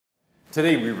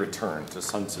Today we return to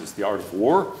Sun Tzu's The Art of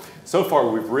War. So far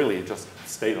we've really just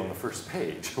stayed on the first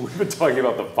page. We've been talking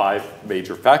about the 5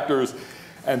 major factors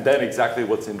and then exactly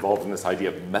what's involved in this idea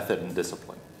of method and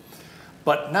discipline.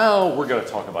 But now we're going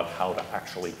to talk about how to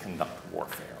actually conduct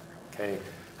warfare, okay?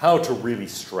 How to really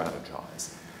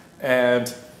strategize.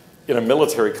 And in a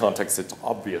military context, it's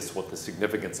obvious what the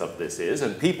significance of this is,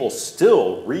 and people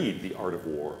still read The Art of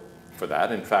War for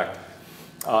that. In fact,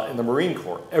 in the Marine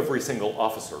Corps, every single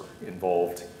officer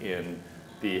involved in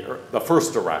the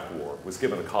first Iraq War was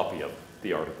given a copy of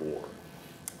The Art of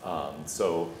War.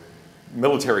 So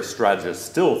military strategists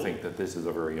still think that this is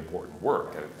a very important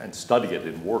work and study it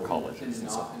in war colleges. And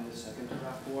not in the second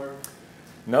Iraq War?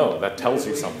 No, that tells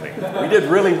you something. We did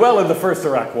really well in the first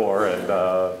Iraq War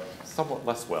and somewhat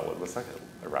less well in the second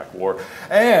Iraq War.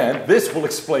 And this will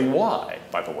explain why,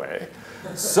 by the way.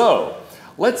 So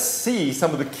let's see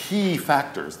some of the key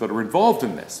factors that are involved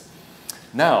in this.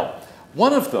 Now,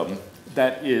 one of them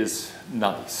that is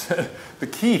nice, the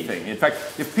key thing, in fact,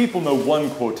 if people know one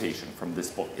quotation from this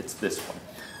book, it's this one.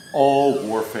 All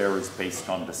warfare is based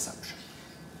on deception.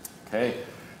 Okay?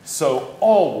 So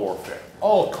all warfare,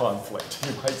 all conflict,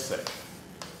 you might say,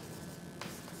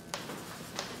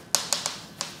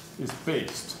 is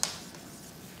based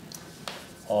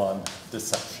on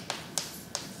deception.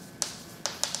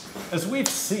 As we've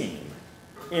seen,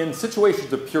 in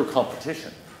situations of pure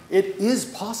competition, it is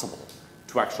possible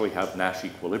to actually have Nash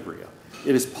equilibria.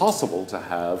 It is possible to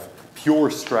have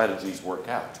pure strategies work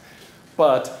out.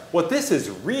 But what this is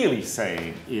really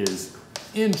saying is,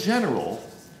 in general,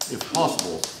 if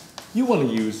possible, you want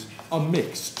to use a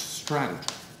mixed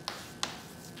strategy.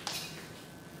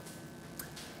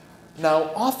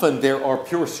 Now, often there are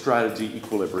pure strategy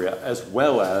equilibria as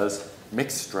well as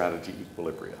mixed strategy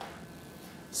equilibria.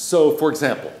 So, for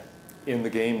example, in the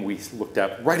game we looked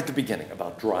at right at the beginning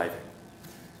about driving.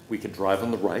 We could drive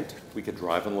on the right, we could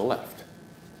drive on the left.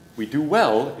 We do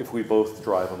well if we both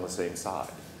drive on the same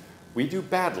side. We do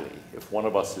badly if one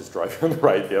of us is driving on the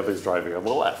right, the other is driving on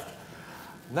the left.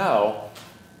 Now,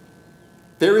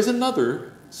 there is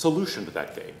another solution to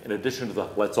that game. In addition to the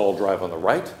let's all drive on the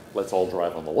right, let's all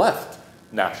drive on the left,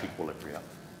 Nash equilibrium.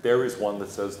 There is one that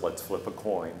says let's flip a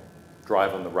coin,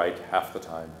 drive on the right half the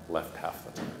time, left half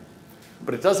the time.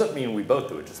 But it doesn't mean we both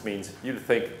do it. It just means you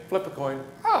think, flip a coin,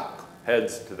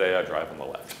 heads, today I drive on the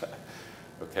left.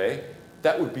 Okay?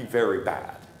 That would be very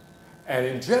bad. And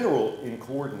in general, in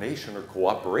coordination or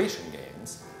cooperation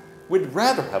games, we'd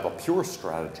rather have a pure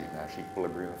strategy Nash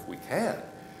equilibrium if we can,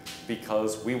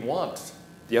 because we want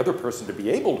the other person to be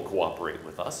able to cooperate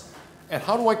with us. And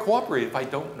how do I cooperate if I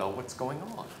don't know what's going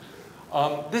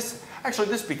on? This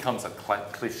becomes a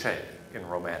cliche in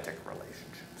romantic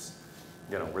relationships,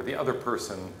 you know, where the other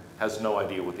person has no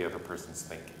idea what the other person's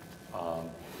thinking.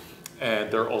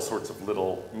 And there are all sorts of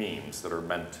little memes that are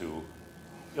meant to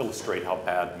illustrate how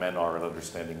bad men are at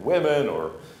understanding women,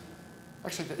 or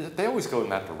actually, they always go in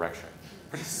that direction.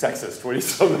 Pretty sexist when you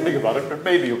think about it, but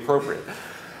maybe appropriate.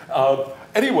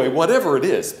 Anyway, whatever it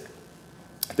is,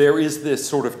 there is this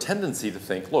sort of tendency to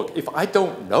think, look, if I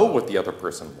don't know what the other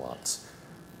person wants,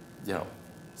 you know,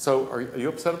 so are you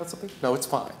upset about something? No, it's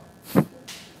fine.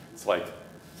 It's like,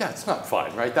 yeah, it's not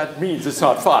fine, right? That means it's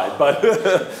not fine, but,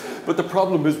 but the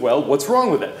problem is, well, what's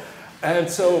wrong with it? And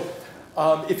so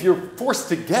if you're forced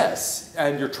to guess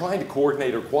and you're trying to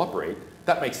coordinate or cooperate,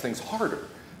 that makes things harder.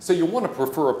 So you want to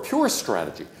prefer a pure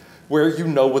strategy where you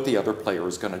know what the other player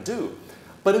is going to do.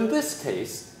 But in this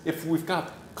case, if we've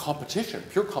got competition,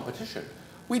 pure competition,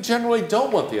 we generally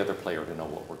don't want the other player to know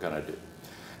what we're going to do.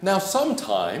 Now,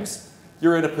 sometimes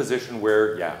you're in a position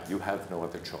where, yeah, you have no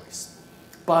other choice.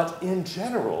 But in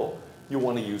general, you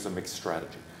want to use a mixed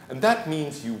strategy. And that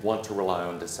means you want to rely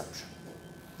on deception.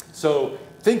 So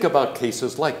think about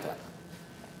cases like that.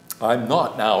 I'm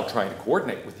not now trying to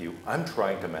coordinate with you. I'm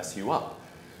trying to mess you up.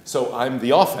 So I'm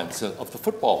the offense of the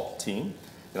football team.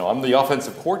 You know, I'm the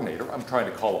offensive coordinator. I'm trying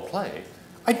to call a play.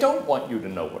 I don't want you to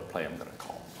know what play I'm going to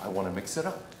call. I want to mix it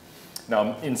up.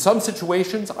 Now, in some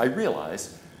situations, I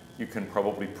realize you can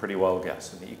probably pretty well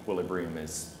guess, and the equilibrium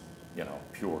is, you know,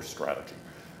 pure strategy.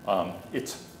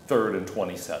 It's 3rd and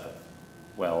 27.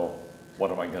 Well, what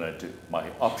am I going to do? My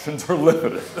options are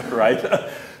limited,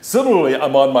 right? Similarly,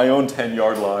 I'm on my own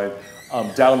 10-yard line.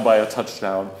 I'm down by a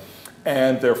touchdown,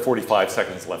 and there are 45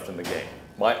 seconds left in the game.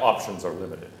 My options are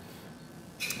limited.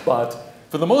 But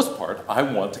for the most part, I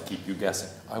want to keep you guessing.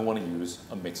 I want to use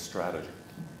a mixed strategy.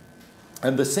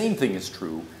 And the same thing is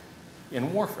true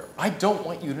in warfare. I don't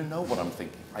want you to know what I'm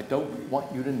thinking. I don't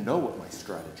want you to know what my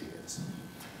strategy is.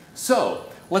 So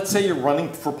let's say you're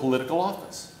running for political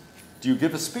office. Do you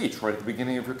give a speech right at the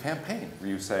beginning of your campaign where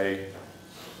you say,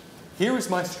 here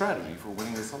is my strategy for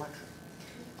winning this election.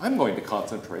 I'm going to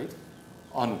concentrate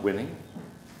on winning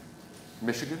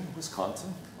Michigan,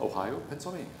 Wisconsin, Ohio,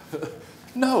 Pennsylvania.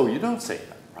 No, you don't say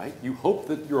that, right? You hope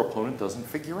that your opponent doesn't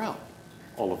figure out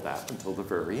all of that until the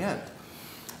very end.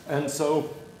 And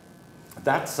so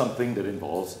that's something that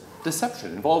involves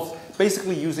deception. It involves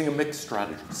basically using a mixed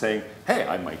strategy, saying, hey,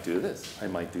 I might do this, I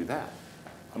might do that.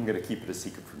 I'm going to keep it a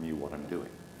secret from you what I'm doing.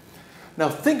 Now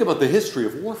think about the history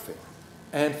of warfare,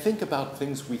 and think about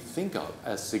things we think of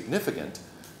as significant.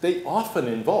 They often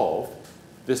involve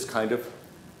this kind of,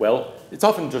 well, it's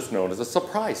often just known as a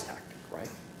surprise tactic, right?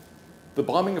 The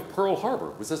bombing of Pearl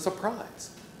Harbor was a surprise.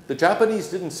 The Japanese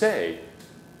didn't say,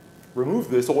 remove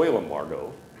this oil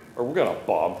embargo, or we're going to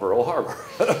bomb Pearl Harbor.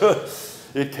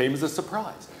 It came as a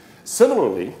surprise.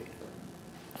 Similarly,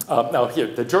 now here,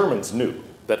 the Germans knew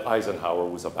that Eisenhower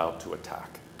was about to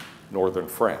attack northern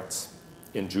France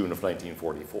in June of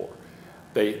 1944.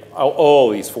 All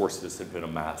these forces had been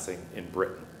amassing in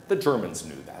Britain. The Germans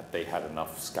knew that. They had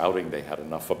enough scouting, they had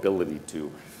enough ability to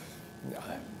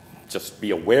just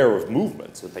be aware of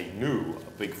movements that they knew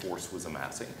a big force was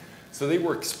amassing. So they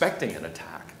were expecting an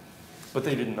attack, but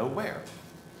they didn't know where.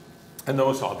 And the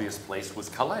most obvious place was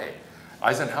Calais.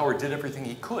 Eisenhower did everything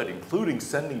he could, including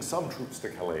sending some troops to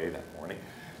Calais that morning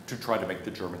to try to make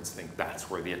the Germans think that's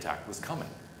where the attack was coming.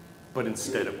 But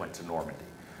instead it went to Normandy.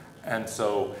 And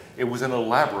so it was an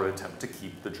elaborate attempt to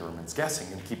keep the Germans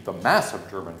guessing and keep the massive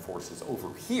German forces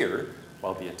over here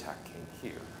while the attack came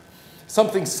here.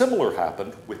 Something similar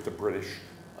happened with the British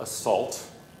assault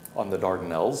on the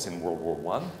Dardanelles in World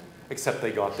War I, except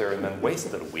they got there and then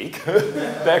wasted a week.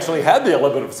 They actually had the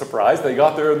element of surprise. They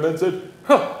got there and then said,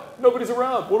 huh, nobody's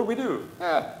around, what do we do?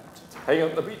 Just hang out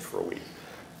on the beach for a week.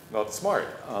 Not smart.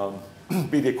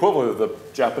 Be the equivalent of the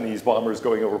Japanese bombers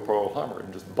going over Pearl Harbor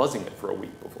and just buzzing it for a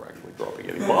week before actually dropping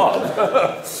any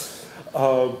bombs.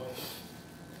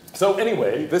 So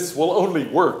anyway, this will only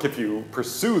work if you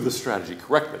pursue the strategy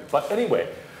correctly. But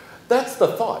anyway, that's the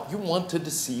thought. You want to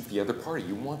deceive the other party.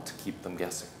 You want to keep them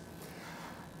guessing.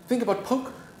 Think about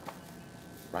poker,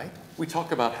 right? We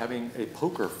talk about having a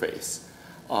poker face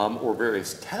or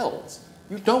various tells.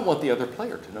 You don't want the other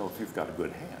player to know if you've got a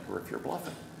good hand or if you're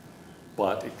bluffing.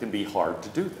 But it can be hard to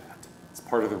do that. It's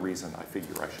part of the reason I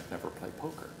figure I should never play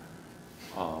poker.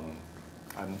 I'm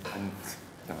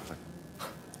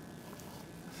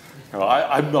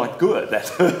not good at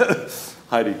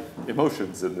hiding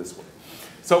emotions in this way.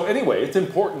 So anyway, it's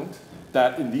important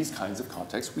that in these kinds of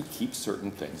contexts, we keep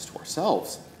certain things to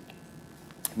ourselves.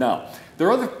 Now, there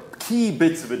are other key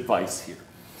bits of advice here,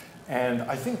 and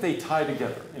I think they tie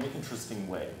together in interesting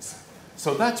ways.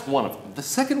 So that's one of them. The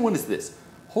second one is this: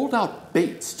 hold out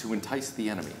baits to entice the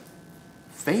enemy,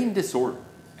 feign disorder,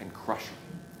 and crush him.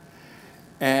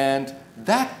 And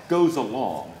that goes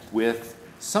along with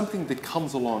something that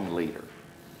comes along later.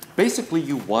 Basically,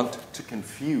 you want to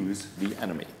confuse the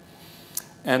enemy.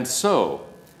 And so,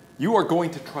 you are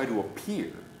going to try to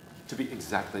appear to be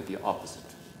exactly the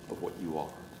opposite of what you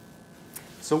are.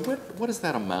 So what does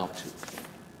that amount to?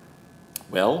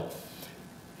 Well,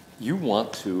 you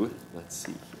want to, let's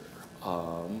see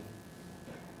here.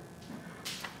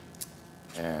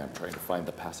 And I'm trying to find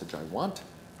the passage I want.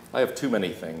 I have too many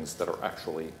things that are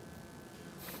actually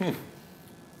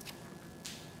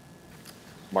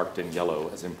marked in yellow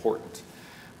as important.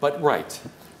 But right,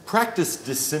 practice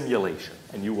dissimulation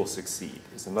and you will succeed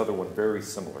is another one very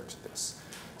similar to this.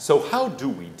 So how do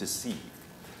we deceive?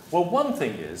 Well, one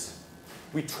thing is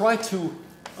we try to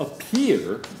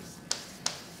appear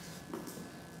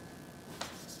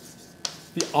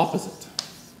the opposite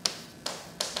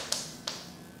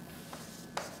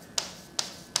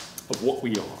of what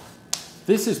we are.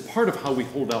 This is part of how we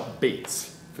hold out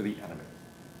baits for the enemy.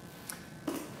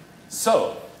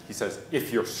 So, he says,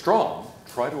 if you're strong,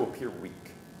 try to appear weak.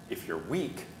 If you're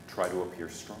weak, try to appear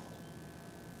strong.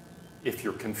 If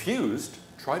you're confused,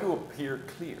 try to appear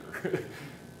clear.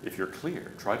 If you're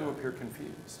clear, try to appear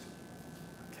confused.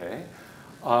 Okay?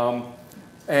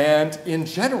 And in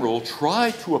general,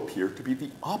 try to appear to be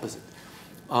the opposite.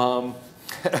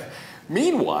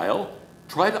 Meanwhile,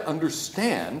 try to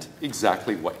understand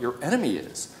exactly what your enemy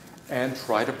is and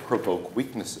try to provoke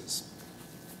weaknesses.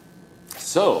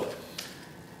 So,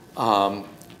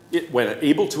 when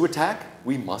able to attack,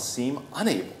 we must seem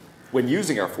unable. When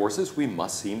using our forces, we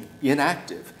must seem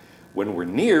inactive. When we're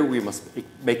near, we must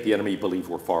make the enemy believe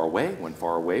we're far away. When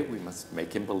far away, we must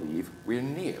make him believe we're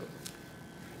near.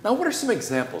 Now, what are some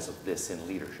examples of this in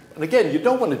leadership? And again, you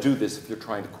don't want to do this if you're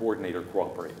trying to coordinate or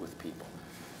cooperate with people.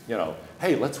 You know,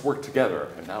 hey, let's work together,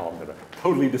 and now I'm going to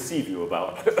totally deceive you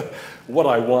about what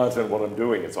I want and what I'm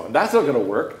doing and so on. That's not going to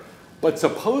work. But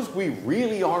suppose we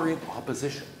really are in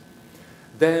opposition.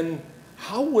 Then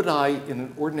how would I, in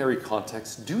an ordinary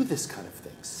context, do this kind of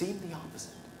thing? Seem the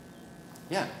opposite.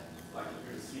 Yeah? Like if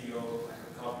you're the CEO of like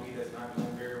a company that's not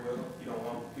doing very well, you don't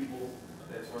want people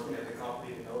that's working at the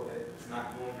company to know that it's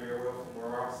not doing very well for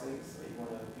morale's sake. So you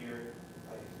want to appear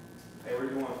like, hey, we're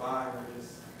doing fine. We're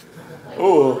just.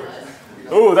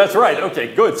 Oh, that's right.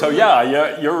 Okay, good. So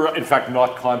yeah, you're in fact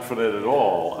not confident at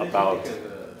all about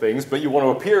things, but you want to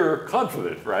appear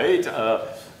confident, right?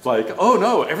 Like, oh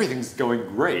no, everything's going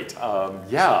great.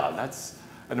 Yeah, that's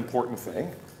an important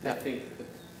thing. I think the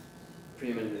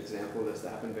preeminent example that's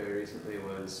happened very recently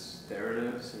was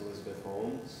Theranos and Elizabeth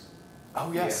Holmes.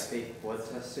 Oh yes. Fake blood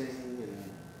testing and.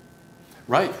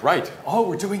 Right, right. Oh,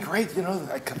 we're doing great. You know,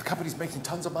 the company's making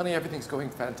tons of money. Everything's going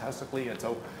fantastically, and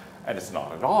it's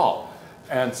not at all.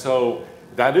 And so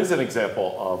that is an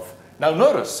example of. Now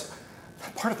notice,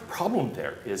 part of the problem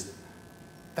there is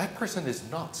that person is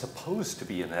not supposed to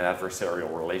be in an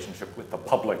adversarial relationship with the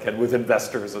public and with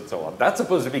investors and so on. That's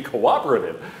supposed to be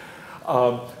cooperative.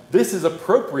 This is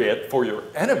appropriate for your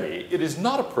enemy. It is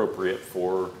not appropriate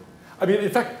for, I mean,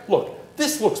 in fact, look,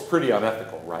 this looks pretty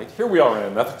unethical, right? Here we are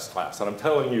in an ethics class, and I'm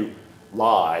telling you,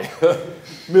 lie,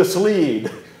 mislead,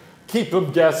 keep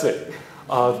them guessing,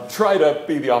 try to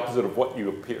be the opposite of what you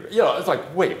appear. You know, it's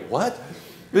like, wait, what?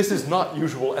 This is not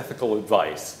usual ethical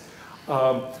advice.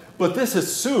 But this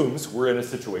assumes we're in a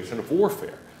situation of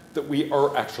warfare, that we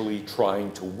are actually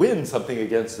trying to win something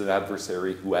against an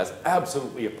adversary who has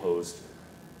absolutely opposed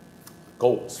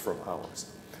goals from ours.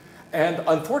 And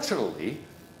unfortunately,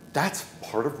 that's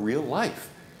part of real life.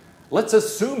 Let's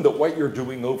assume that what you're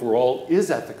doing overall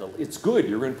is ethical. It's good.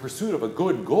 You're in pursuit of a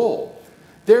good goal.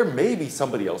 There may be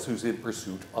somebody else who's in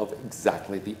pursuit of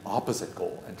exactly the opposite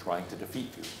goal and trying to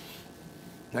defeat you.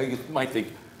 Now you might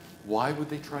think, why would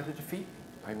they try to defeat me?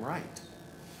 I'm right.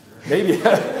 Maybe,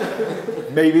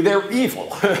 maybe they're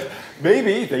evil.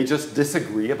 Maybe they just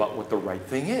disagree about what the right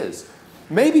thing is.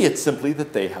 Maybe it's simply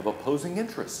that they have opposing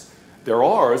interests. There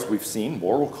are, as we've seen,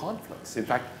 moral conflicts. In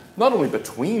fact, not only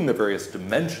between the various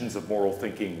dimensions of moral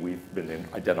thinking we've been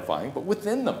identifying, but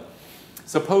within them.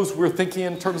 Suppose we're thinking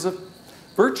in terms of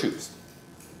virtues.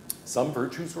 Some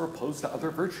virtues are opposed to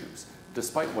other virtues,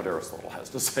 despite what Aristotle has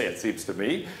to say, it seems to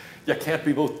me. You can't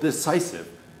be both decisive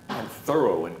and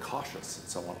thorough and cautious and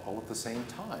so on all at the same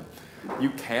time. You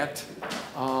can't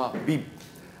be,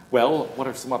 well, what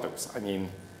are some others? I mean,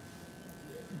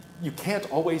 you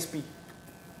can't always be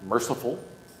merciful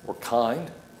or kind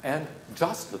and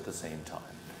just at the same time.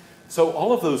 So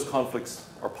all of those conflicts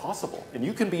are possible. And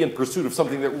you can be in pursuit of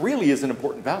something that really is an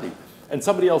important value, and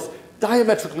somebody else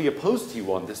diametrically opposed to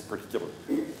you on this particular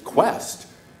quest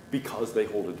because they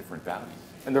hold a different value.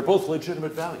 And they're both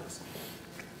legitimate values.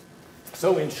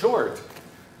 So in short,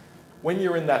 when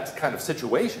you're in that kind of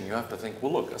situation, you have to think,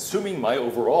 well, look, assuming my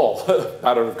overall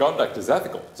pattern of conduct is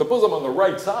ethical, suppose I'm on the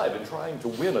right side and trying to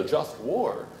win a just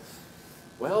war.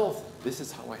 Well, this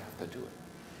is how I have to do it.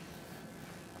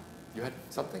 You had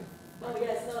something? Oh,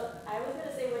 yes. So I was going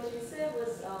to say what you said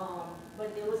was,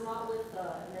 but it was not with in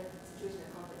a situation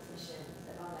of competition.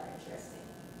 I found that interesting.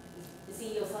 The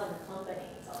CEO selling the company.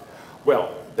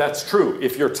 Well, that's true.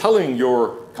 If you're telling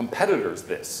your competitors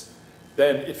this,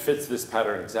 then it fits this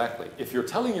pattern exactly. If you're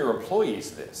telling your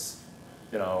employees this,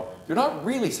 you know, you're not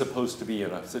really supposed to be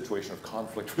in a situation of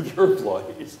conflict with your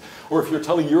employees. Or if you're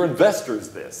telling your investors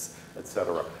this,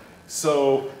 etc.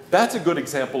 So that's a good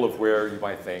example of where you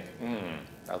might think,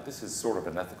 now this is sort of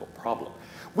an ethical problem.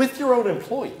 With your own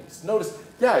employees, notice,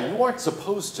 yeah, you aren't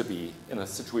supposed to be in a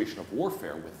situation of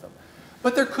warfare with them.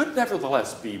 But there could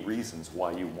nevertheless be reasons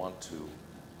why you want to,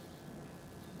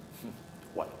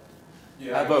 what?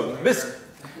 Yeah, Have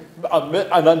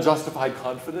an unjustified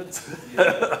confidence?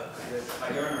 Yeah.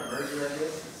 Like you're in a merger, I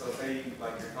guess. So say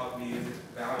like your company is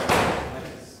valued as much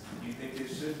as you think it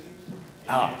should be.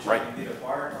 And you're trying to get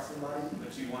acquired by somebody,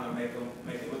 but you want to make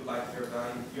it look like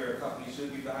your company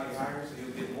should be valued higher, so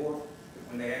you'll get more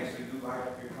when they actually do buy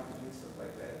up your company and stuff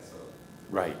like that. So.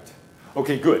 Right.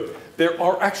 Okay, good. There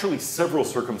are actually several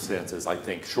circumstances, I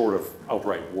think, short of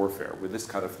outright warfare, where this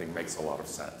kind of thing makes a lot of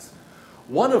sense.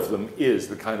 One of them is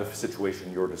the kind of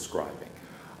situation you're describing,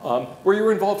 where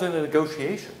you're involved in a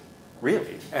negotiation,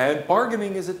 really. And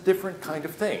bargaining is a different kind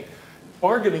of thing.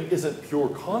 Bargaining isn't pure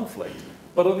conflict,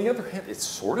 but on the other hand, it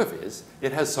sort of is.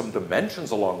 It has some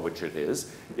dimensions along which it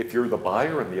is. If you're the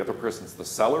buyer and the other person's the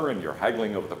seller and you're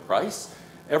haggling over the price,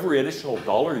 every additional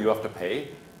dollar you have to pay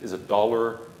is a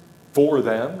dollar for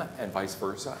them and vice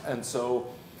versa. And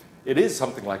so it is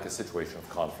something like a situation of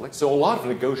conflict. So a lot of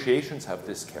negotiations have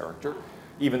this character,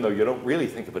 even though you don't really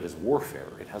think of it as warfare.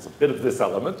 It has a bit of this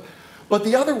element. But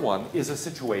the other one is a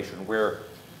situation where,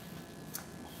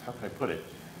 how can I put it?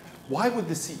 Why would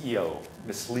the CEO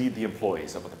mislead the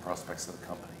employees about the prospects of the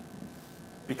company?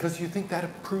 Because you think that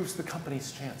improves the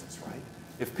company's chances, right?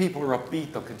 If people are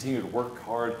upbeat, they'll continue to work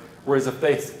hard. Whereas if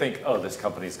they think, oh, this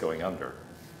company's going under,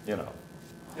 you know,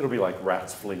 it'll be like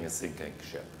rats fleeing a sinking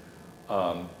ship.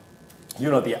 You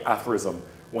know the aphorism,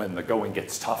 when the going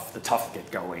gets tough, the tough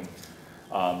get going.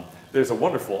 There's a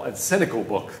wonderful and cynical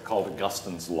book called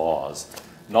Augustine's Laws,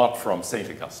 not from St.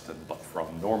 Augustine, but from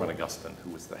Norman Augustine, who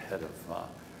was the head of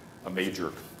a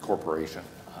major corporation,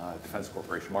 defense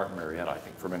corporation, Martin Marietta, I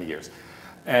think, for many years.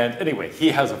 And anyway,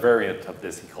 he has a variant of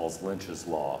this he calls Lynch's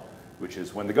Law, which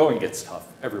is when the going gets tough,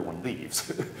 everyone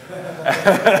leaves.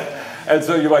 And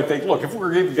so you might think, look, if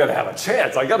we're even gonna have a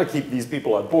chance, I gotta keep these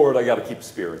people on board, I gotta keep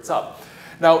spirits up.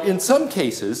 Now, in some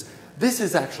cases, this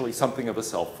is actually something of a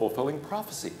self-fulfilling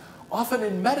prophecy. Often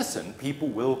in medicine, people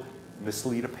will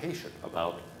mislead a patient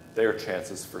about their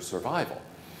chances for survival.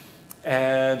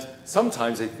 And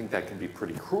sometimes they think that can be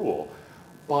pretty cruel,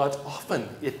 but often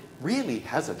it really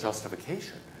has a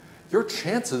justification. Your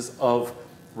chances of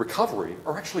recovery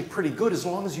are actually pretty good as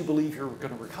long as you believe you're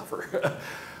going to recover.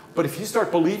 But if you start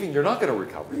believing you're not going to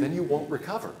recover, then you won't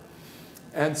recover.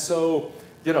 And so,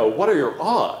 you know, what are your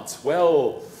odds?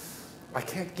 Well, I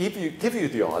can't give you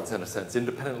the odds, in a sense,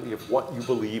 independently of what you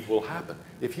believe will happen.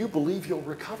 If you believe you'll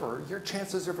recover, your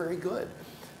chances are very good.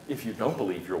 If you don't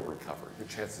believe you'll recover, your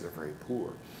chances are very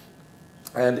poor.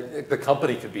 And the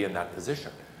company could be in that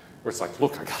position, where it's like,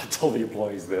 look, I got to tell the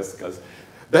employees this, because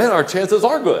then our chances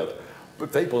are good.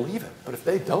 But they believe it. But if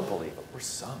they don't believe it, we're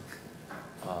sunk.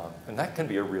 And that can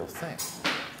be a real thing.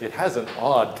 It has an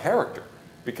odd character,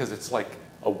 because it's like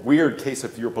a weird case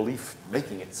of your belief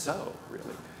making it so,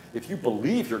 really. If you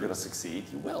believe you're going to succeed,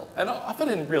 you will. And often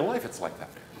in real life, it's like that.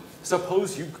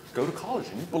 Suppose you go to college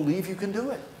and you believe you can do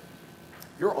it.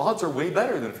 Your odds are way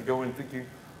better than if you go in thinking,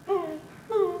 I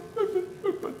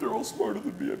bet they're all smarter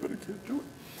than me, I bet I can't do it,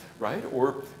 right?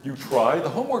 Or you try the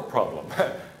homework problem,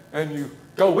 and you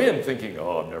go in thinking,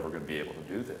 oh, I'm never going to be able to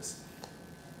do this.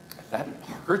 That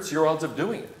hurts your odds of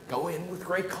doing it. Go in with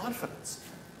great confidence.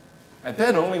 And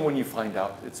then only when you find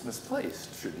out it's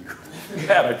misplaced should you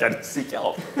again seek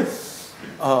help.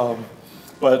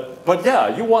 But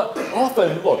yeah, you want,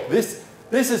 often, look, this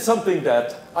is something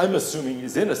that I'm assuming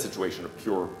is in a situation of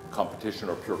pure competition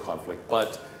or pure conflict,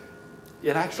 but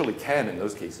it actually can, in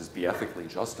those cases, be ethically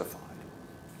justified.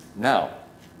 Now,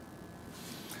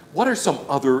 what are some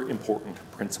other important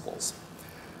principles?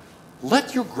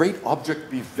 Let your great object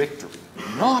be victory,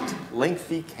 not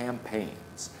lengthy campaigns.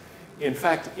 In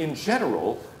fact, in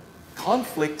general,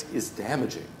 conflict is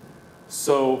damaging.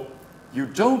 So you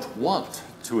don't want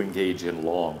to engage in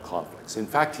long conflicts. In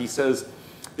fact, he says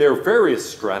there are various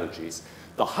strategies.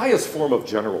 The highest form of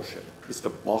generalship is to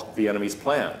balk the enemy's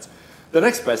plans. The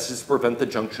next best is to prevent the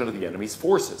junction of the enemy's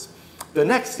forces. The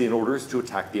next in order is to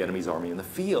attack the enemy's army in the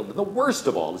field. And the worst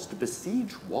of all is to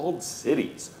besiege walled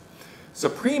cities.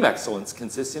 Supreme excellence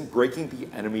consists in breaking the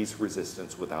enemy's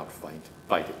resistance without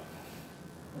fighting.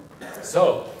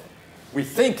 So, we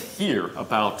think here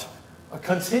about a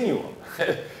continuum.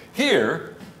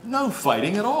 Here, no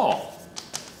fighting at all.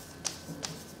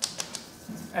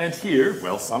 And here,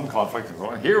 well, some conflict is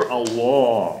going on. Here, a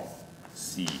long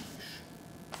siege.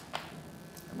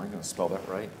 Am I going to spell that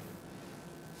right?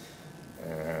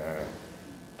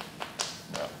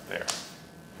 No, there.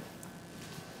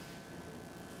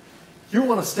 You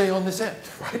want to stay on this end,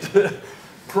 right?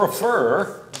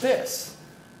 Prefer this.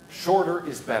 Shorter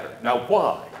is better. Now,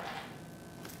 why?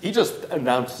 He just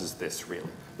announces this, really.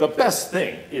 The best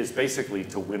thing is basically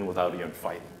to win without even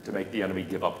fighting, to make the enemy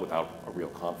give up without a real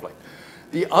conflict.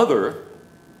 The other,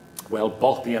 well,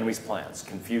 balk the enemy's plans,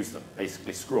 confuse them,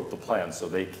 basically screw up the plan so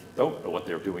they don't know what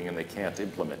they're doing and they can't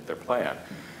implement their plan.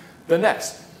 The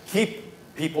next, keep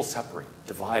people separate,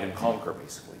 divide and conquer,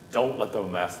 basically. Don't let them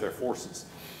amass their forces.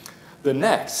 The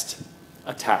next,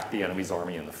 attack the enemy's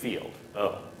army in the field.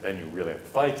 Oh, then you really have to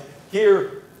fight.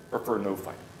 Here, prefer no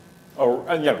fight. Oh,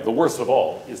 and the worst of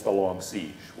all is the long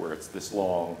siege, where it's this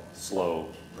long, slow,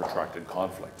 protracted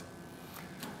conflict.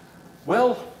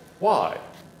 Well, why?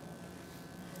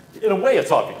 In a way,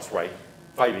 it's obvious, right?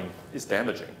 Fighting is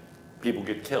damaging. People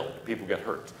get killed, people get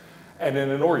hurt. And in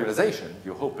an organization,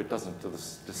 you hope it doesn't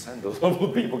descend to the level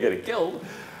of people getting killed,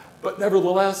 but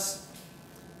nevertheless,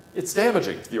 it's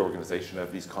damaging to the organization to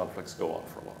have these conflicts go on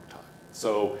for a long time.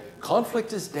 So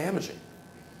conflict is damaging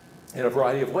in a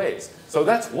variety of ways. So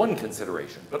that's one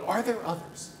consideration, but are there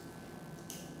others?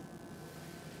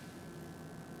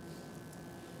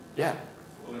 Yeah?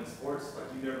 Well, in sports, like,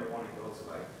 you never want to go to,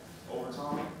 like,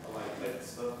 overtime, or, like, let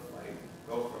stuff, like,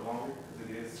 go for longer.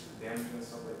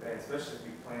 with that, especially if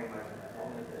you're playing like an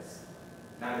opponent that's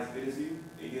not as good as you.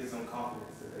 It gives them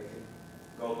confidence that they can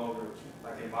go longer with you,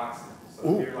 like in boxing.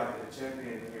 So if you're like a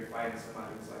champion and you're fighting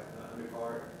somebody who's like an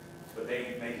undercard, but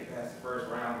they make it past the first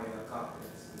round, they have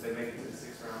confidence. If they make it to the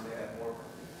 6th round, they have more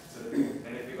confidence. So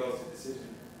and if it goes to decision,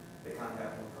 they kind of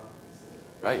have more confidence.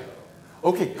 Right. So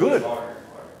Okay, good. it's harder and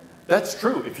harder. That's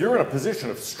true. If you're in a position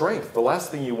of strength, the last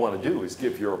thing you want to do is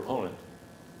give your opponent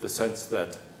the sense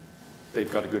that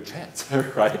they've got a good chance,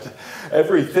 right?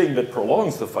 Everything that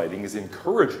prolongs the fighting is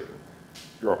encouraging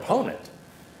your opponent.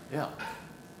 Yeah.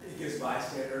 It gives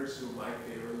bystanders who might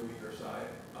favor the weaker side,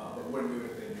 but wouldn't do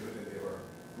it if they knew that they were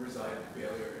resigned to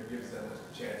failure. It gives them a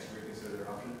chance to reconsider their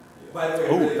option. By the way, it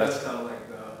really does sound like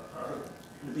the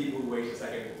people who wait a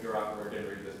second if you're awkward didn't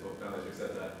read this book now that you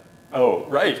said that. Oh,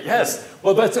 right, yes.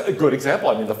 Well, that's a good example.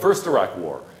 I mean, the first Iraq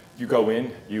War, you go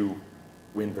in, you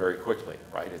win very quickly,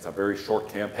 right? It's a very short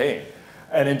campaign.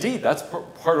 And indeed, that's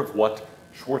part of what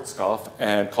Schwarzkopf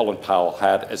and Colin Powell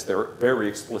had as their very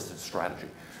explicit strategy.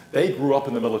 They grew up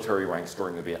in the military ranks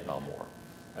during the Vietnam War.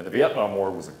 And the Vietnam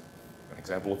War was an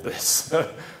example of this,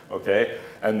 okay?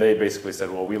 And they basically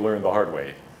said, well, we learned the hard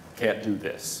way. Can't do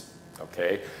this,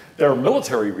 okay? There are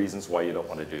military reasons why you don't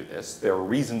want to do this. There are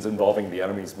reasons involving the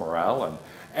enemy's morale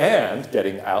and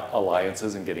getting out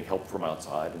alliances and getting help from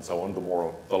outside and so on.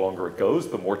 The longer it goes,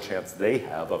 the more chance they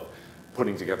have of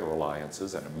putting together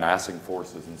alliances and amassing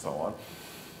forces and so on.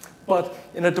 But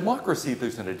in a democracy,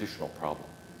 there's an additional problem.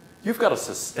 You've got to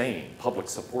sustain public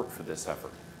support for this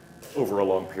effort over a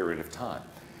long period of time.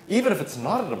 Even if it's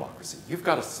not a democracy, you've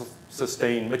got to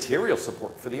sustain material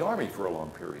support for the army for a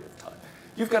long period of time.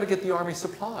 You've got to get the army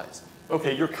supplies.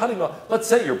 Okay, you're cutting off, let's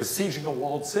say you're besieging a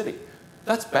walled city.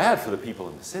 That's bad for the people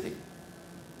in the city.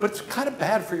 But it's kind of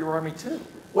bad for your army too.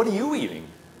 What are you eating,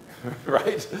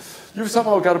 right? You've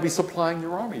somehow got to be supplying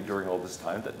your army during all this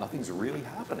time that nothing's really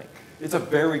happening. It's a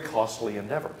very costly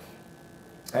endeavor.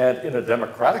 And in a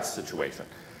democratic situation,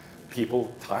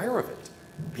 people tire of it.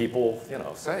 People,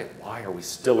 say, why are we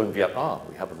still in Vietnam?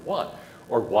 We haven't won.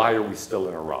 Or why are we still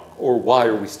in Iraq? Or why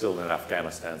are we still in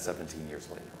Afghanistan 17 years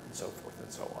later? And so forth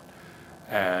and so on.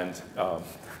 And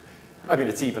I mean,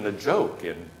 it's even a joke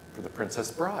for The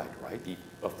Princess Bride, right?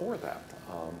 Before that,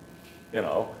 how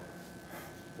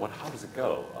does it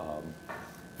go?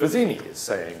 Vizzini is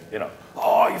saying,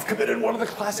 oh, you've committed one of the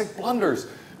classic blunders.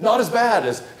 Not as bad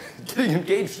as getting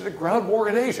engaged in a ground war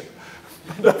in Asia.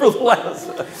 Nevertheless,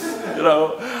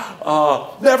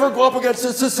 never go up against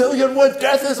a Sicilian when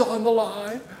death is on the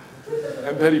line.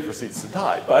 And then he proceeds to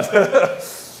die. But,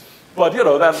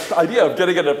 that idea of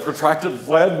getting in a protracted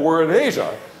land war in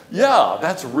Asia, yeah,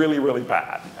 that's really, really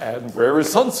bad. And where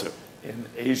is Sun Tzu? In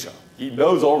Asia. He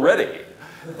knows already,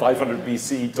 500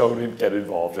 BC, don't get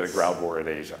involved in a ground war in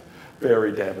Asia.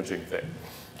 Very damaging thing.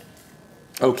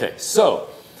 Okay, so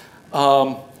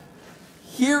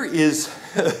here is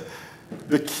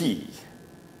the key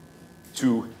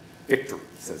to victory.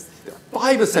 He says there are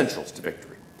 5 essentials to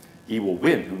victory. He will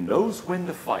win who knows when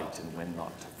to fight and when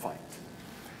not to fight.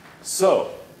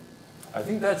 So, I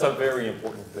think that's a very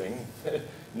important thing.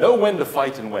 Know when to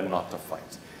fight and when not to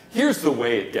fight. Here's the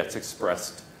way it gets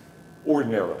expressed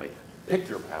ordinarily. Pick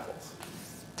your battles.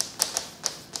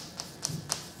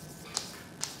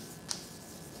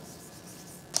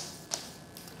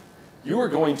 You are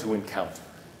going to encounter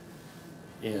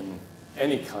in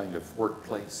any kind of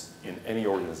workplace, in any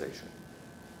organization,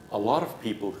 a lot of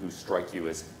people who strike you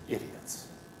as idiots.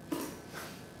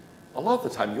 A lot of the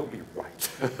time you'll be right.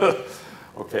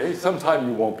 Okay, sometime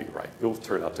you won't be right. You'll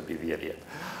turn out to be the idiot.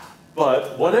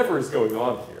 But whatever is going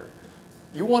on here,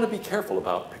 you want to be careful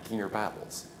about picking your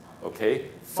battles. Okay,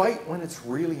 fight when it's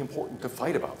really important to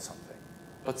fight about something.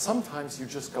 But sometimes you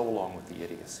just go along with the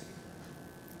idiocy.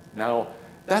 Now,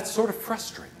 that's sort of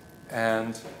frustrating.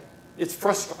 And it's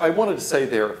I wanted to say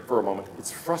there for a moment,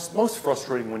 it's most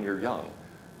frustrating when you're young.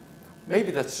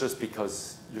 Maybe that's just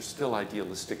because you're still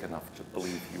idealistic enough to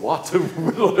believe you ought to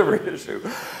win every issue.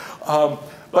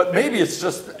 But maybe it's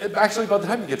just, actually by the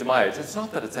time you get to my age, it's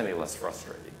not that it's any less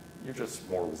frustrating. You're just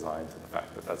more resigned to the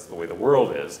fact that that's the way the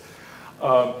world is.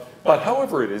 But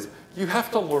however it is, you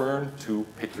have to learn to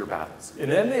pick your battles.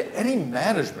 In any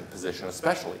management position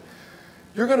especially,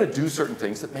 you're going to do certain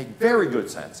things that make very good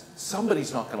sense.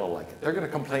 Somebody's not going to like it. They're going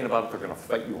to complain about it. They're going to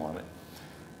fight you on it.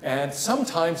 And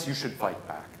sometimes you should fight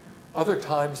back. Other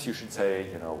times you should say,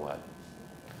 you know what,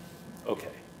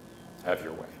 okay, have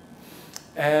your way.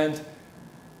 And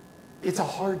it's a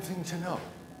hard thing to know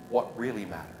what really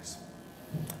matters.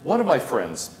 One of my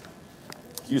friends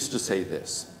used to say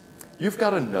this: you've got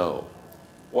to know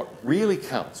what really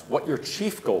counts, what your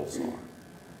chief goals are.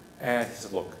 And he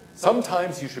said, look,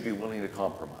 Sometimes you should be willing to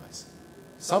compromise.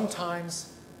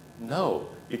 Sometimes, no,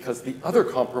 because the other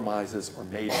compromises are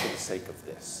made for the sake of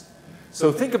this.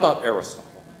 So think about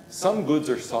Aristotle. Some goods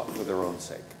are sought for their own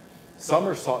sake. Some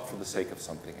are sought for the sake of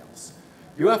something else.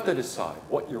 You have to decide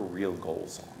what your real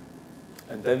goals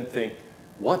are, and then think,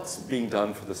 what's being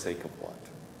done for the sake of what?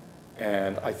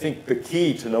 And I think the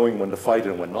key to knowing when to fight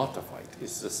and when not to fight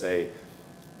is to say,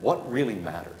 what really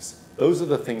matters? Those are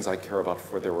the things I care about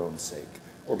for their own sake,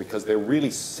 or because they're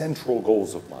really central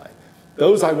goals of mine.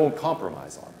 Those I won't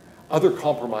compromise on. Other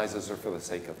compromises are for the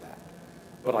sake of that.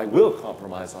 But I will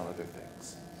compromise on other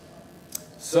things.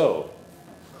 So,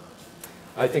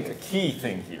 I think a key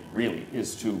thing here, really,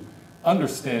 is to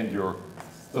understand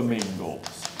the main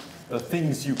goals, the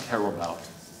things you care about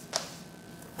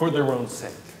for their own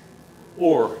sake,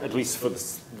 or at least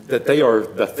that they are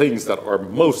the things that are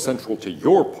most central to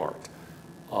your part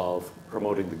of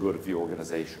promoting the good of the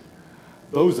organization.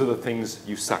 Those are the things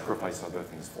you sacrifice other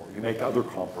things for. You make other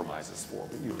compromises for,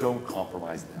 but you don't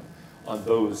compromise them. On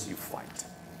those you fight.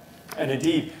 And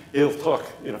indeed, he'll talk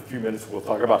in a few minutes, we'll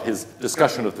talk about his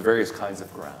discussion of the various kinds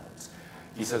of grounds.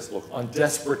 He says, look, on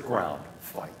desperate ground,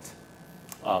 fight.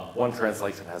 One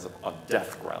translation has a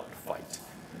death ground, fight.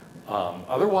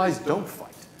 Otherwise, don't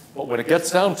fight. But when it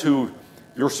gets down to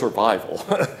your survival,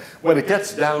 when it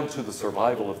gets down to the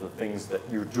survival of the things that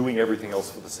you're doing everything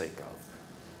else for the sake of,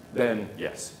 then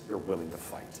yes, you're willing to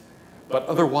fight. But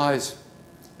otherwise,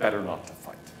 better not to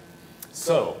fight.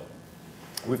 So,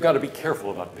 we've got to be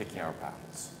careful about picking our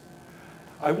battles.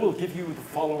 I will give you the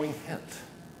following hint.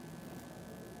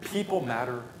 People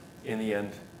matter, in the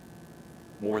end,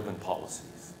 more than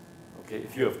policies. Okay?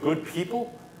 If you have good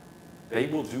people, they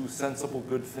will do sensible,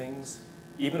 good things,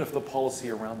 even if the policy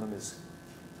around them is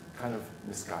kind of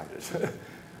misguided.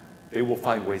 They will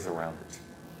find ways around it.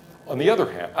 On the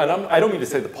other hand, and I don't mean to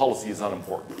say the policy is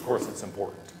unimportant. Of course it's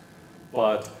important.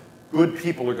 But good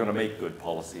people are going to make good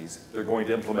policies. They're going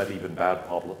to implement even bad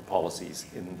policies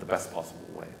in the best possible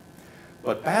way.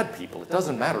 But bad people, it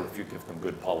doesn't matter if you give them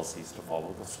good policies to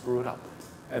follow, they'll screw it up.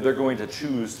 And they're going to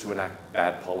choose to enact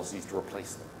bad policies to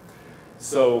replace them.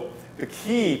 So the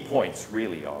key points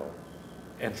really are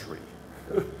entry.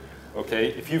 Okay,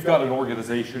 if you've got an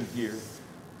organization here,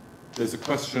 there's a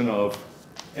question of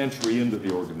entry into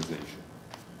the organization.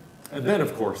 And then,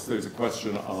 of course, there's a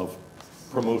question of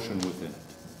promotion within it.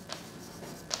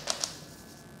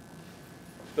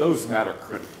 Those matter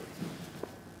critically.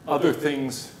 Other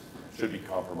things should be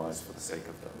compromised for the sake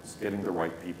of those. Getting the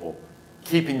right people,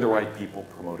 keeping the right people,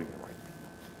 promoting the right people.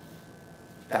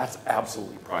 That's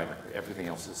absolutely primary. Everything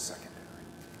else is secondary.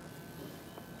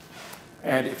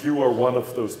 And if you are one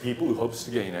of those people who hopes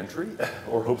to gain entry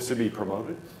or hopes to be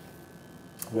promoted,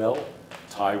 well,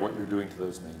 tie what you're doing to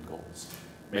those main goals.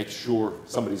 Make sure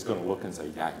somebody's going to look and say,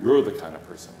 yeah, you're the kind of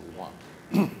person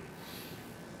we want.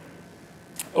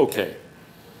 Okay.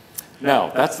 Now,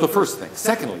 that's the first thing.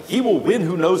 Secondly, he will win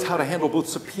who knows how to handle both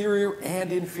superior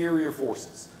and inferior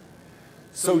forces.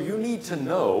 So you need to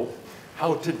know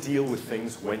how to deal with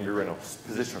things when you're in a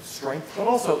position of strength, but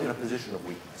also in a position of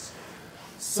weakness.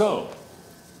 So,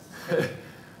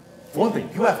 for one thing,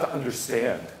 you have to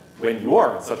understand when you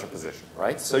are in such a position,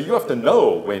 right? So you have to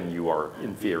know when you are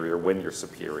inferior, when you're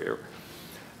superior.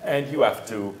 And you have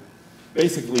to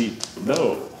basically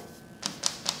know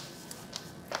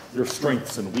your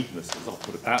strengths and weaknesses, I'll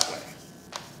put it that way.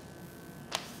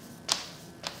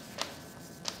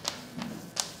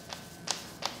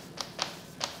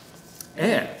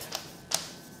 And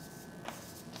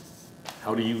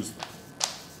how to use them.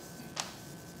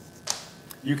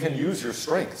 You can use your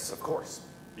strengths, of course.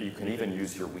 You can even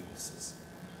use your weaknesses.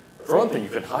 For one thing, you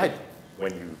can hide them.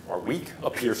 When you are weak,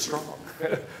 appear strong.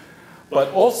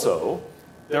 But also,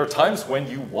 there are times when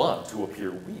you want to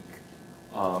appear weak.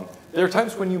 There are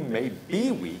times when you may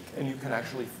be weak, and you can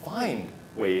actually find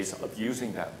ways of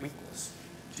using that weakness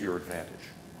to your advantage.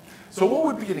 So what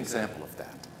would be an example of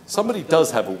that? Somebody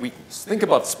does have a weakness. Think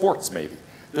about sports, maybe.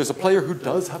 There's a player who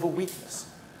does have a weakness,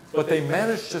 but they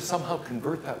manage to somehow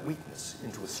convert that weakness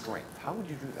into a strength. How would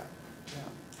you do that?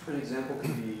 Yeah. An example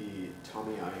could be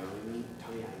Tommy Iommi,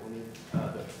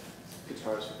 the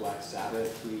guitarist for Black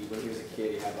Sabbath. When he was a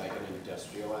kid, he had like an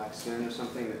industrial accident or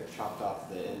something that chopped off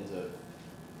the ends of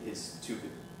his two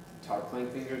guitar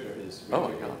playing fingers, or his ring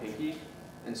finger and pinky,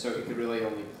 and so he could really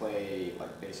only play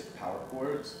like basic power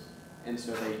chords. And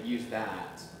so they used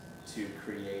that to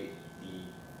create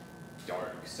the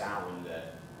dark sound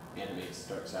that animates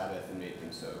Dark Sabbath and made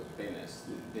him so famous.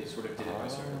 They sort of did it by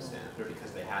circumstance, or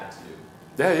because they had to.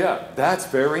 Yeah, that's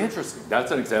very interesting.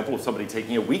 That's an example of somebody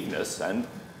taking a weakness and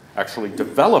actually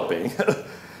developing,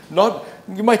 not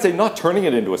you might say not turning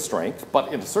it into a strength,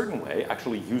 but in a certain way,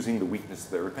 actually using the weakness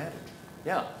to their advantage.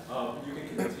 Yeah? You can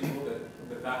convince people that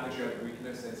the fact that you have a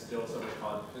weakness and still so much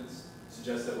confidence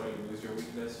suggests that when you lose your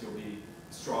weakness, you'll be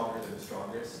stronger than the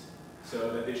strongest,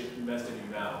 so that they should invest in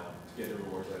you now to get the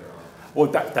rewards later on.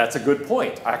 Well, that's a good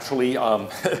point. Actually,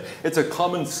 it's a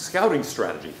common scouting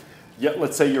strategy. Yet,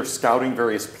 let's say you're scouting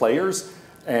various players,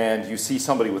 and you see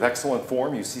somebody with excellent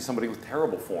form, you see somebody with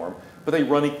terrible form, but they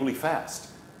run equally fast.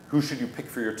 Who should you pick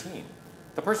for your team?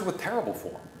 The person with terrible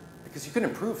form, because you can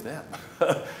improve them.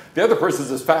 The other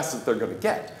person's as fast as they're going to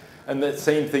get. And the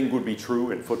same thing would be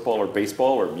true in football or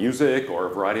baseball or music or a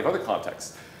variety of other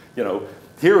contexts. You know,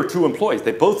 here are two employees.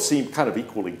 They both seem kind of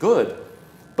equally good,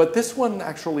 but this one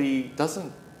actually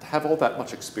doesn't have all that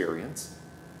much experience.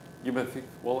 You might think,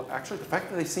 well, actually, the fact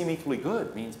that they seem equally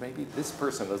good means maybe this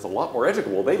person is a lot more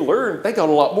educable. They got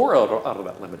a lot more out of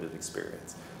that limited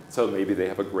experience. So maybe they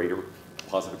have a greater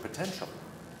positive potential.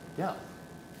 Yeah,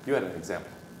 you had an example.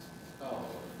 Oh,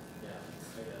 yeah,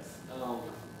 I guess.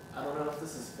 I don't know if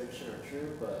this is fiction or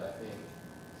true, but I think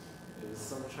it was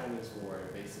some Chinese war, and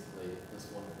basically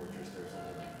this one fortress, there was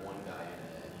only like one guy in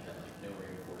it, and he had like no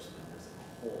reinforcement. There's like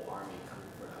a whole army coming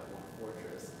for that one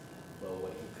fortress. But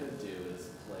what he could do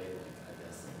is play like, I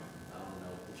guess, I don't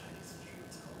know what the Chinese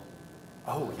instrument's called.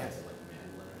 Oh, yes. Like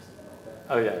mandolin or something like that.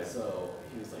 Oh, yeah. So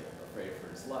he was like afraid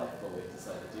for his life, but what he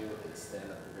decided to do is stand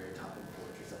at the very top of the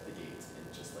fortress at the gates and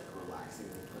just like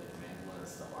relaxingly play the mandolin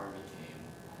as the army came.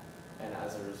 And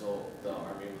as a result, the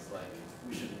army was like,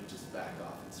 we shouldn't just back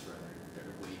off and surrender.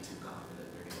 They're way too confident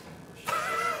they're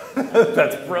going to ambush us.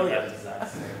 That's brilliant. That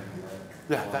exact same,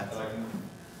 Yeah, that's,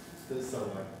 there's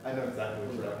someone. I know exactly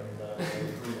what you're talking about.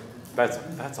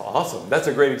 that's awesome. That's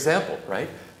a great example, right?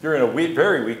 You're in a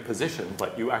very weak position,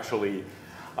 but you actually,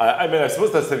 I mean, I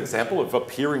suppose that's an example of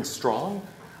appearing strong.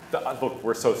 Look,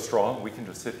 we're so strong, we can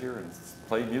just sit here and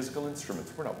play musical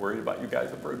instruments. We're not worried about you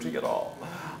guys approaching at all.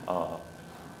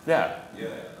 Yeah. Yeah,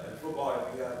 in football,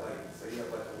 if you have like, say you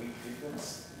have like a weak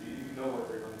defense, you know what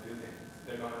they're going to do.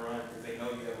 They're going to run because they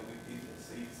know you have a weak defense,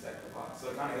 so you can stack the box.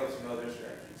 So it kind of helps you know their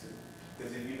strategy too.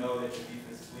 Because if you know that your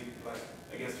defense is weak, like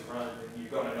against the run, then you're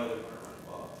going to know they're going to run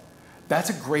the ball. That's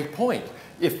a great point.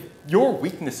 If your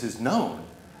weakness is known,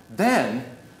 then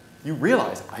you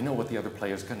realize, I know what the other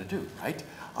player is going to do, right?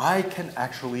 I can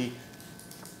actually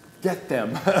get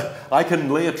them. I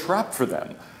can lay a trap for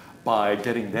them by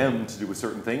getting them to do a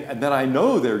certain thing, and then I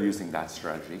know they're using that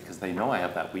strategy because they know I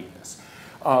have that weakness.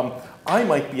 I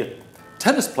might be a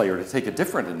tennis player, to take a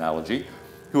different analogy,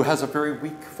 who has a very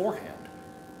weak forehand.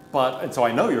 And so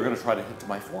I know you're going to try to hit to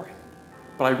my forehand.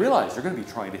 But I realize you're going to be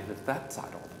trying to hit it that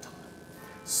side all the time.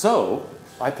 So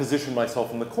I position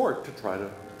myself in the court to try to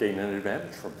gain an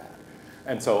advantage from that.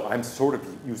 And so I'm sort of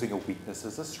using a weakness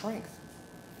as a strength.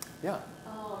 Yeah.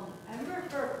 I remember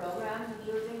for a program,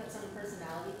 we were doing some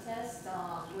personality test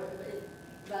about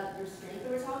your strength.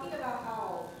 We were talking about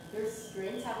how your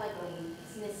strengths have like a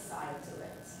weakness side to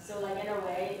it. So like in a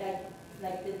way,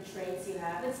 like the traits you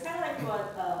have, it's kind of like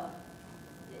what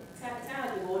it's kind of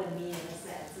like the golden mean in a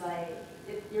sense. Like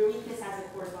your weakness has a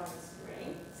corresponding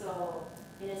strength. So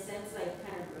in a sense, like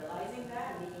kind of realizing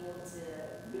that and being able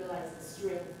to realize the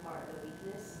strength part of the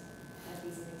weakness, that'd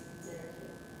be something to consider too.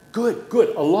 Good,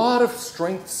 good. A lot of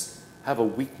strengths have a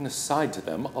weakness side to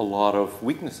them. A lot of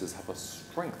weaknesses have a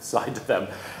strength side to them.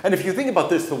 And if you think about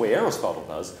this the way Aristotle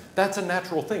does, that's a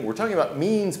natural thing. We're talking about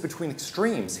means between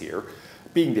extremes here,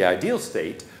 being the ideal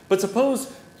state. But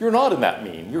suppose you're not in that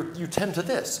mean. You tend to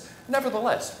this.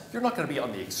 Nevertheless, you're not going to be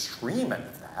on the extreme end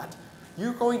of that.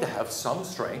 You're going to have some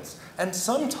strengths, and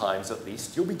sometimes at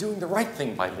least you'll be doing the right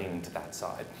thing by leaning to that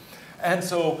side. And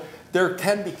so there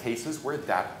can be cases where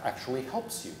that actually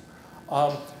helps you.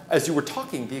 As you were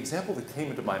talking, the example that came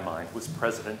into my mind was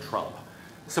President Trump.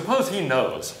 Suppose he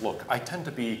knows, look, I tend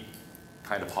to be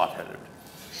kind of hot-headed.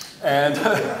 And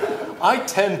I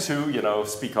tend to,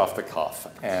 speak off the cuff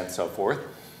and so forth.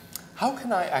 How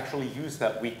can I actually use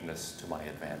that weakness to my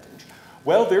advantage?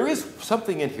 Well, there is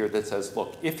something in here that says,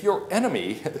 look, if your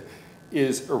enemy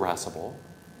is irascible,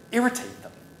 irritate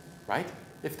them, right?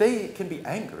 If they can be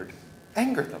angered,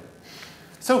 anger them.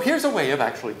 So here's a way of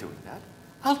actually doing that.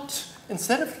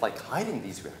 Instead of like hiding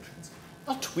these reactions,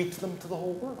 I'll tweet them to the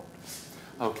whole world.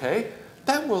 Okay?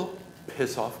 That will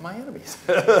piss off my enemies.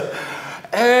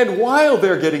 And while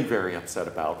they're getting very upset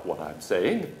about what I'm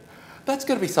saying, that's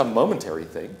going to be some momentary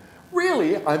thing.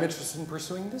 Really, I'm interested in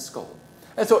pursuing this goal.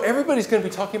 And so everybody's going to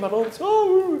be talking about all this,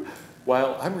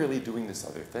 while I'm really doing this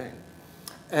other thing.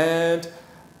 And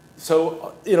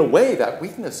so in a way, that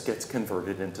weakness gets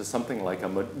converted into something like a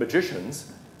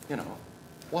magician's,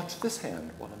 watch this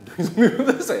hand while I'm doing something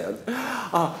with this hand.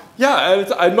 Yeah,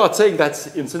 and I'm not saying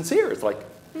that's insincere. It's like,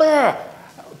 bah.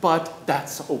 But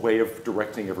that's a way of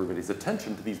directing everybody's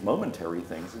attention to these momentary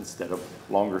things instead of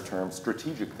longer-term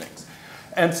strategic things.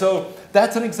 And so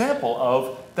that's an example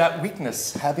of that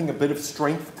weakness having a bit of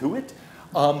strength to it.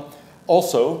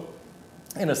 Also,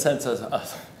 in a sense,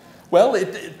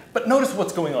 but notice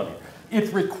what's going on here.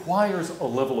 It requires a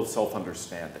level of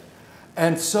self-understanding.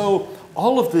 And so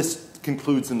all of this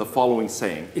concludes in the following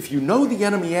saying: if you know the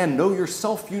enemy and know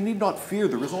yourself, you need not fear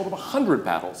the result of 100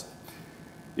 battles.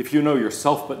 If you know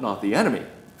yourself but not the enemy,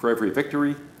 for every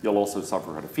victory, you'll also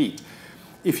suffer a defeat.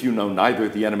 If you know neither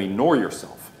the enemy nor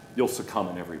yourself, you'll succumb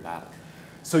in every battle.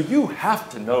 So you have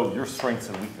to know your strengths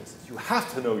and weaknesses. You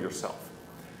have to know yourself.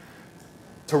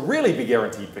 To really be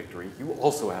guaranteed victory, you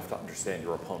also have to understand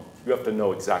your opponent. You have to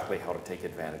know exactly how to take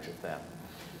advantage of them.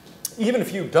 Even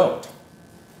if you don't,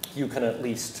 you can at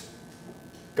least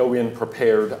go in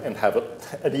prepared and have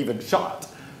an even shot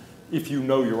if you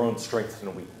know your own strengths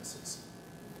and weaknesses.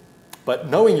 But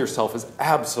knowing yourself is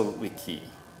absolutely key.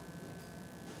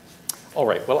 All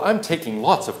right, well, I'm taking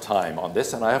lots of time on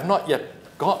this, and I have not yet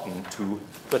gotten to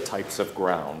the types of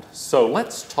ground. So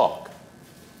let's talk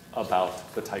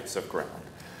about the types of ground.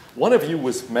 One of you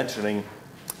was mentioning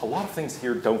a lot of things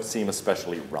here don't seem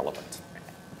especially relevant,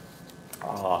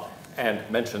 and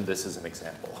mentioned this as an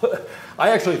example.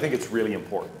 I actually think it's really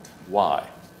important. Why?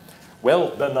 Well,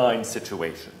 the 9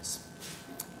 situations.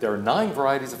 There are 9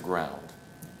 varieties of ground.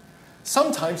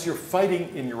 Sometimes you're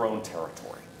fighting in your own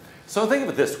territory. So think of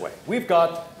it this way. We've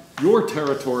got your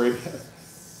territory,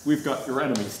 we've got your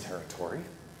enemy's territory.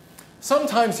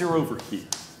 Sometimes you're over here.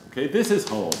 Okay, this is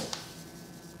home.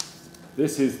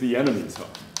 This is the enemy's home.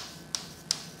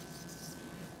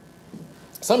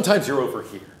 Sometimes you're over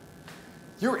here.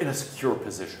 You're in a secure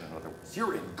position, in other words.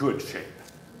 You're in good shape.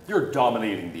 You're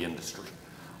dominating the industry.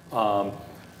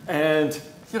 And,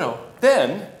 you know,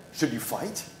 then, should you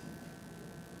fight?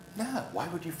 Nah, why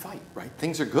would you fight, right?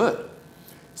 Things are good.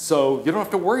 So you don't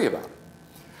have to worry about it.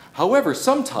 However,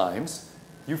 sometimes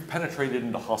you've penetrated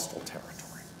into hostile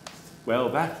territory. Well,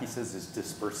 that, he says, is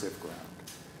dispersive ground.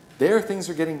 There, things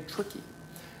are getting tricky.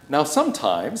 Now,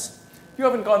 sometimes you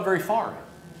haven't gone very far.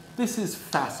 This is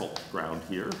facile ground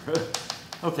here.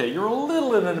 Okay, you're a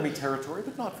little in enemy territory,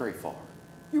 but not very far.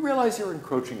 You realize you're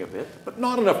encroaching a bit, but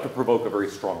not enough to provoke a very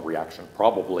strong reaction,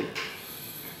 probably.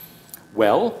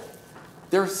 Well,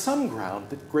 there's some ground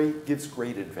that gives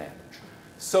great advantage.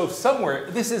 So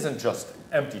somewhere, this isn't just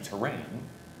empty terrain.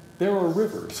 There are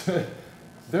rivers.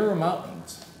 There are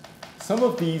mountains. Some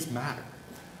of these matter.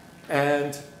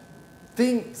 And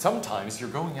sometimes you're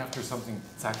going after something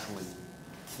that's actually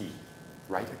key,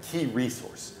 right? A key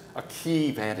resource, a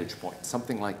key vantage point,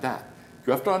 something like that.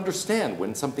 You have to understand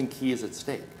when something key is at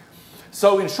stake.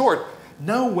 So in short,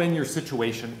 know when your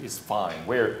situation is fine,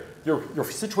 where your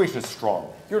situation is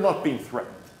strong. You're not being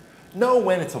threatened. Know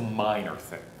when it's a minor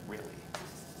thing, really.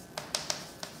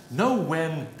 Know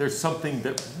when there's something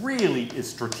that really is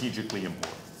strategically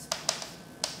important.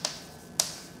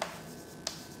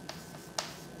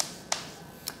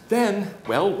 Then,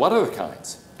 well, what other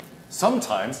kinds?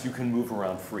 Sometimes you can move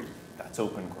around free. That's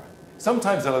open ground.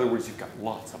 Sometimes, in other words, you've got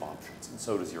lots of options, and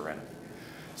so does your enemy.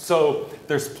 So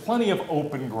there's plenty of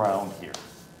open ground here.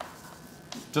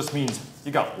 Just means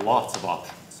you got lots of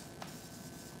options.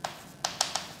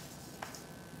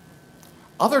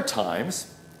 Other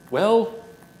times, well,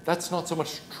 that's not so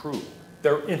much true.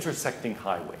 They're intersecting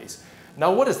highways.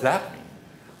 Now, what does that mean?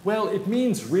 Well, it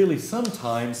means really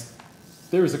sometimes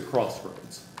there's a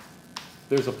crossroads.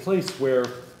 There's a place where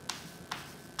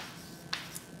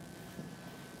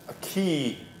a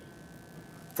key,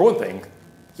 for one thing,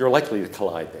 you're likely to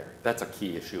collide there. That's a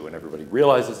key issue, and everybody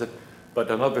realizes it. But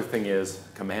another thing is,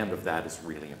 command of that is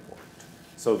really important.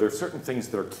 So there's certain things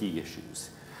that are key issues.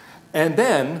 And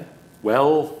then,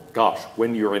 well, gosh,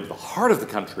 when you're in the heart of the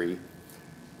country,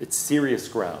 it's serious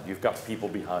ground. You've got people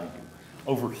behind you.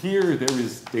 Over here, there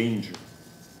is danger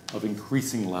of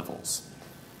increasing levels.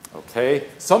 Okay?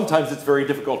 Sometimes it's very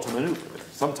difficult to maneuver there.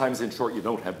 Sometimes, in short, you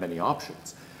don't have many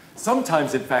options.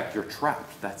 Sometimes, in fact, you're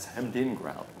trapped. That's hemmed-in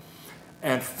ground.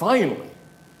 And finally,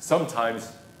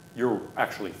 sometimes you're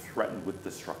actually threatened with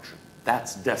destruction.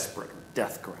 That's desperate or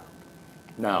death ground.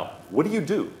 Now, what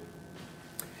do?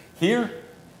 Here,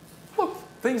 look,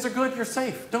 things are good, you're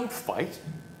safe. Don't fight.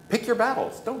 Pick your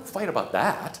battles. Don't fight about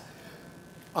that.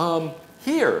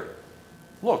 Here,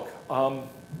 look,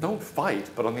 don't fight,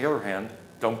 but on the other hand,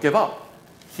 don't give up.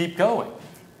 Keep going.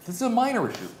 This is a minor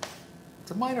issue.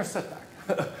 It's a minor setback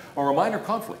or a minor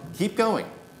conflict. Keep going.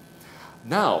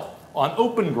 Now, on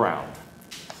open ground,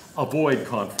 avoid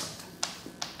conflict.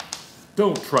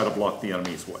 Don't try to block the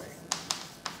enemy's way.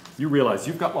 You realize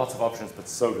you've got lots of options, but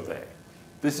so do they.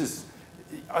 This is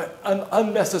an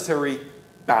unnecessary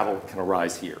battle can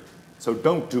arise here. So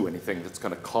don't do anything that's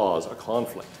going to cause a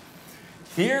conflict.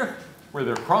 Here, where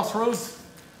there are crossroads,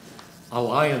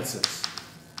 alliances.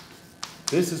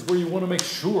 This is where you want to make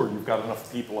sure you've got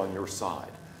enough people on your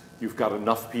side. You've got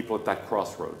enough people at that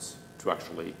crossroads to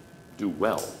actually do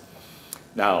well.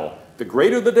 Now, the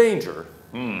greater the danger,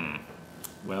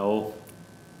 well,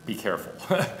 be careful.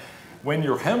 When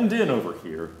you're hemmed in over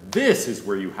here, this is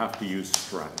where you have to use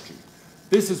strategy.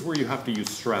 This is where you have to use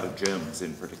stratagems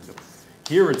in particular.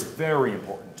 Here it's very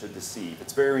important to deceive.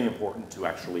 It's very important to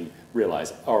actually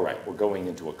realize, all right, we're going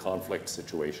into a conflict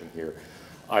situation here.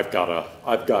 I've got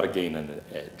to gain an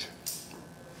edge.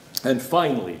 And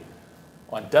finally,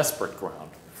 on desperate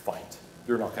ground, fight.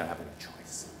 You're not going to have any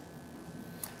choice.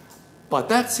 But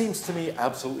that seems to me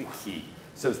absolutely key.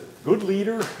 It says, good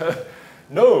leader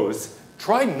knows,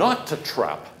 try not to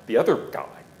trap the other guy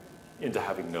into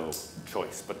having no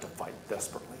choice but to fight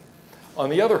desperately. On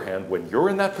the other hand, when you're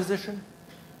in that position,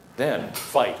 then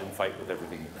fight and fight with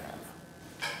everything you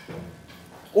have.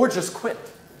 Or just quit.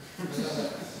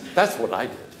 That's what I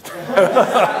did.